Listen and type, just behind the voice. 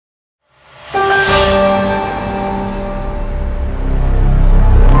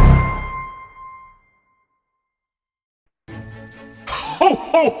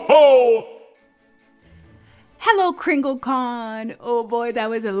KringleCon! Oh boy, that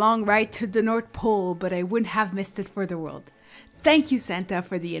was a long ride to the North Pole, but I wouldn't have missed it for the world. Thank you, Santa,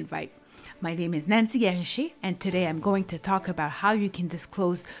 for the invite. My name is Gariché, and today I'm going to talk about how you can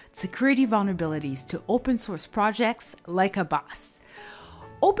disclose security vulnerabilities to open source projects like a boss.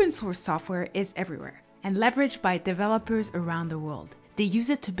 Open source software is everywhere and leveraged by developers around the world. They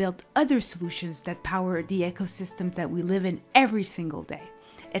use it to build other solutions that power the ecosystem that we live in every single day.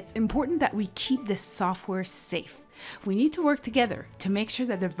 It's important that we keep this software safe. We need to work together to make sure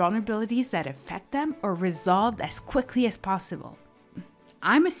that the vulnerabilities that affect them are resolved as quickly as possible.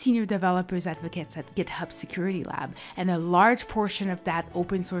 I'm a senior developers advocate at GitHub Security Lab, and a large portion of that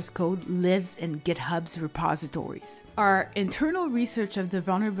open source code lives in GitHub's repositories. Our internal research of the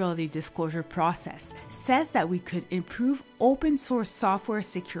vulnerability disclosure process says that we could improve open source software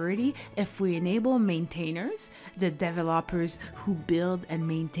security if we enable maintainers, the developers who build and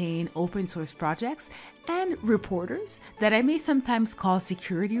maintain open source projects, and reporters that I may sometimes call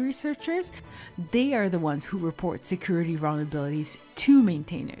security researchers. They are the ones who report security vulnerabilities to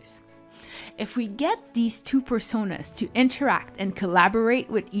maintainers. If we get these two personas to interact and collaborate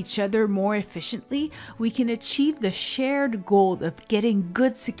with each other more efficiently, we can achieve the shared goal of getting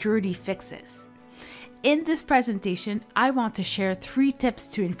good security fixes. In this presentation, I want to share 3 tips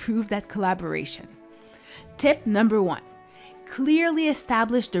to improve that collaboration. Tip number 1. Clearly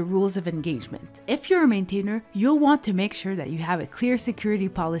establish the rules of engagement. If you're a maintainer, you'll want to make sure that you have a clear security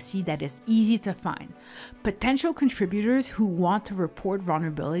policy that is easy to find. Potential contributors who want to report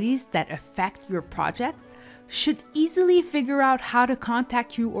vulnerabilities that affect your project should easily figure out how to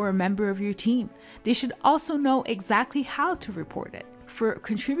contact you or a member of your team. They should also know exactly how to report it. For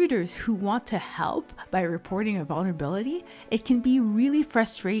contributors who want to help by reporting a vulnerability, it can be really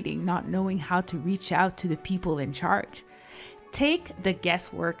frustrating not knowing how to reach out to the people in charge. Take the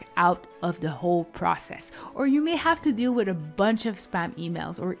guesswork out of the whole process, or you may have to deal with a bunch of spam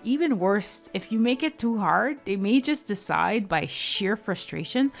emails, or even worse, if you make it too hard, they may just decide by sheer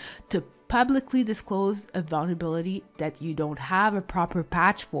frustration to publicly disclose a vulnerability that you don't have a proper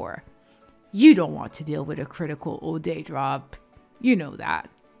patch for. You don't want to deal with a critical O-Day drop. You know that.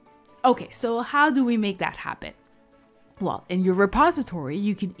 Okay, so how do we make that happen? Well, in your repository,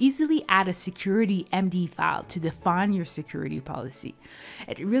 you can easily add a security MD file to define your security policy.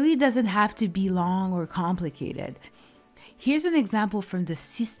 It really doesn't have to be long or complicated. Here's an example from the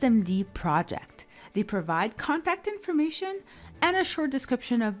systemd project. They provide contact information and a short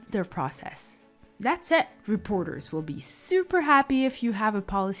description of their process. That's it. Reporters will be super happy if you have a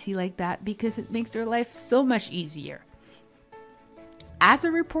policy like that because it makes their life so much easier. As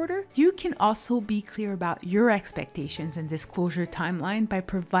a reporter, you can also be clear about your expectations and disclosure timeline by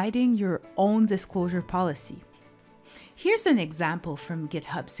providing your own disclosure policy. Here's an example from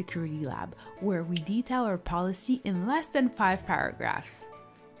GitHub Security Lab where we detail our policy in less than 5 paragraphs.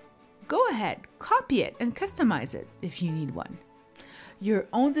 Go ahead, copy it and customize it if you need one. Your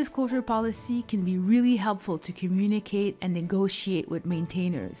own disclosure policy can be really helpful to communicate and negotiate with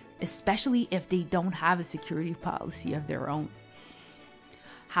maintainers, especially if they don't have a security policy of their own.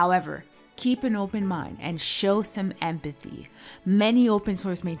 However, keep an open mind and show some empathy. Many open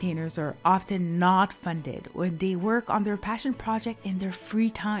source maintainers are often not funded or they work on their passion project in their free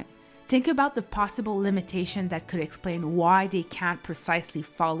time. Think about the possible limitation that could explain why they can't precisely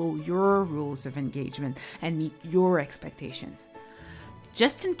follow your rules of engagement and meet your expectations.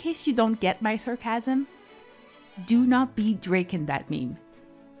 Just in case you don't get my sarcasm, do not be Drake in that meme.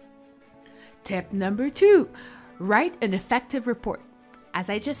 Tip number 2, write an effective report. As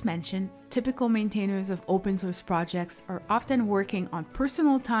I just mentioned, typical maintainers of open source projects are often working on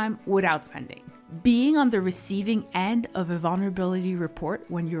personal time without funding. Being on the receiving end of a vulnerability report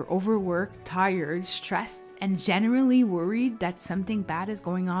when you're overworked, tired, stressed, and generally worried that something bad is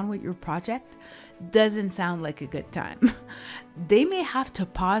going on with your project doesn't sound like a good time. They may have to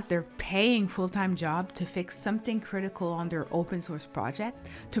pause their paying full-time job to fix something critical on their open source project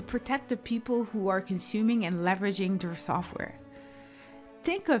to protect the people who are consuming and leveraging their software.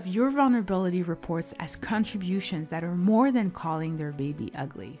 Think of your vulnerability reports as contributions that are more than calling their baby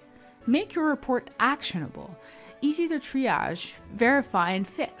ugly. Make your report actionable, easy to triage, verify, and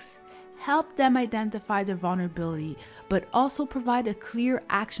fix. Help them identify the vulnerability, but also provide a clear,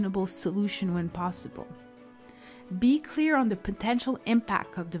 actionable solution when possible. Be clear on the potential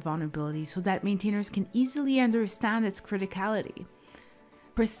impact of the vulnerability so that maintainers can easily understand its criticality.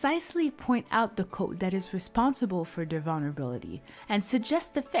 Precisely point out the code that is responsible for the vulnerability and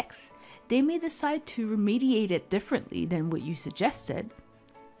suggest a fix. They may decide to remediate it differently than what you suggested.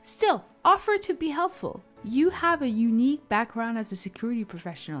 Still, offer to be helpful. You have a unique background as a security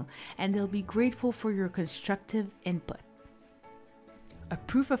professional, and they'll be grateful for your constructive input. A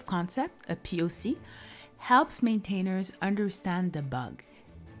proof of concept, a POC, helps maintainers understand the bug,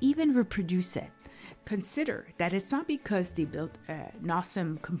 even reproduce it. Consider that it's not because they built an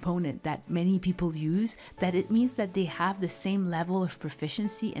awesome component that many people use that it means that they have the same level of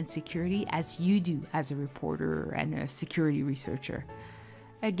proficiency and security as you do as a reporter and a security researcher.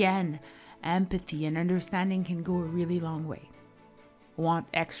 Again, empathy and understanding can go a really long way. Want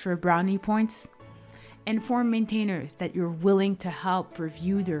extra brownie points? Inform maintainers that you're willing to help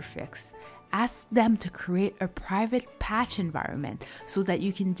review their fix. Ask them to create a private patch environment so that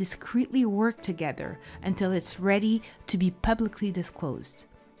you can discreetly work together until it's ready to be publicly disclosed.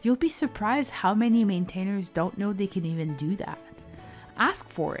 You'll be surprised how many maintainers don't know they can even do that. Ask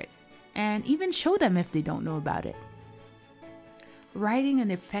for it, and even show them if they don't know about it. Writing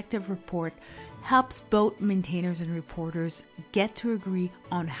an effective report helps both maintainers and reporters get to agree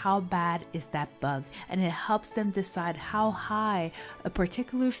on how bad is that bug, and it helps them decide how high a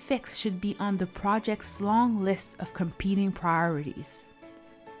particular fix should be on the project's long list of competing priorities.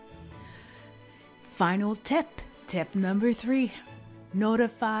 Final tip number 3.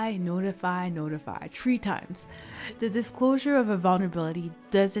 Notify 3 times. The disclosure of a vulnerability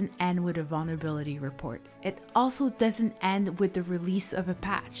doesn't end with a vulnerability report. It also doesn't end with the release of a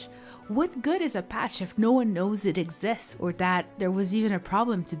patch. What good is a patch if no one knows it exists or that there was even a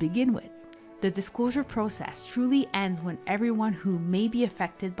problem to begin with? The disclosure process truly ends when everyone who may be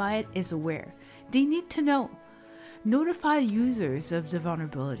affected by it is aware. They need to know. Notify users of the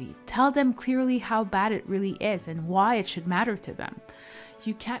vulnerability. Tell them clearly how bad it really is and why it should matter to them.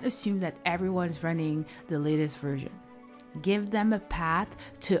 You can't assume that everyone's running the latest version. Give them a path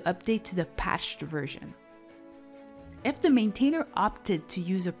to update to the patched version. If the maintainer opted to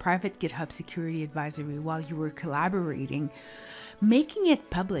use a private GitHub security advisory while you were collaborating, making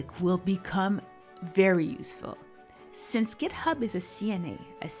it public will become very useful. Since GitHub is a CNA,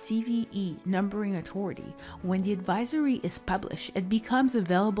 a CVE numbering authority, when the advisory is published, it becomes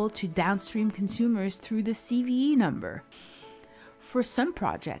available to downstream consumers through the CVE number. For some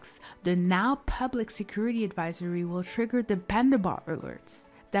projects, the now public security advisory will trigger Dependabot alerts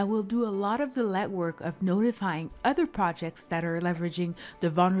that will do a lot of the legwork of notifying other projects that are leveraging the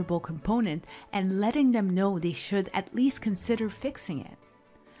vulnerable component and letting them know they should at least consider fixing it.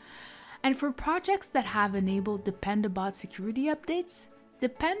 And for projects that have enabled Dependabot security updates,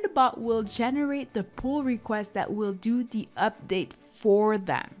 Dependabot will generate the pull request that will do the update for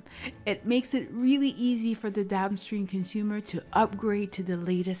them. It makes it really easy for the downstream consumer to upgrade to the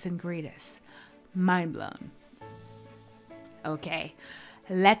latest and greatest. Mind blown. Okay,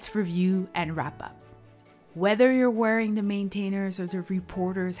 let's review and wrap up. Whether you're wearing the maintainer's or the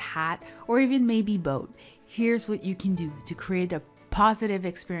reporter's hat, or even maybe both, here's what you can do to create a positive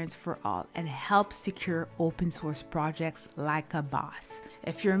experience for all and help secure open source projects like a boss.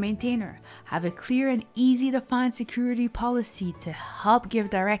 If you're a maintainer, have a clear and easy to find security policy to help give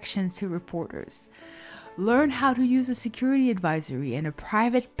direction to reporters. Learn how to use a security advisory in a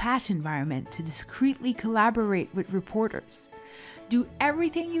private patch environment to discreetly collaborate with reporters. Do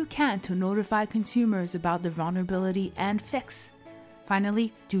everything you can to notify consumers about the vulnerability and fix.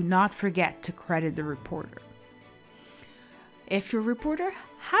 Finally, do not forget to credit the reporter. If you're a reporter,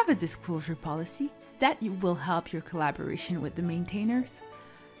 have a disclosure policy that will help your collaboration with the maintainers.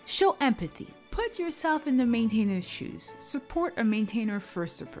 Show empathy. Put yourself in the maintainer's shoes. Support a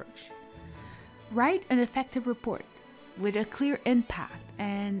maintainer-first approach. Write an effective report with a clear impact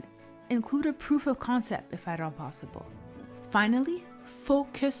and include a proof of concept if at all possible. Finally,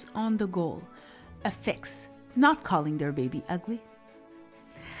 focus on the goal, a fix, not calling their baby ugly.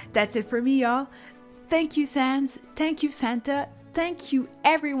 That's it for me, y'all. Thank you, Sans. Thank you, Santa. Thank you,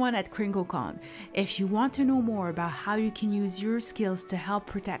 everyone at KringleCon. If you want to know more about how you can use your skills to help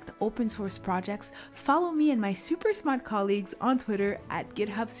protect open source projects, follow me and my super smart colleagues on Twitter at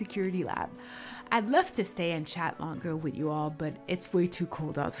GitHub Security Lab. I'd love to stay and chat longer with you all, but it's way too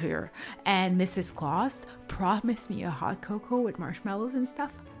cold out here. And Mrs. Claus promised me a hot cocoa with marshmallows and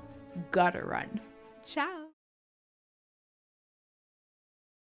stuff. Gotta run. Ciao.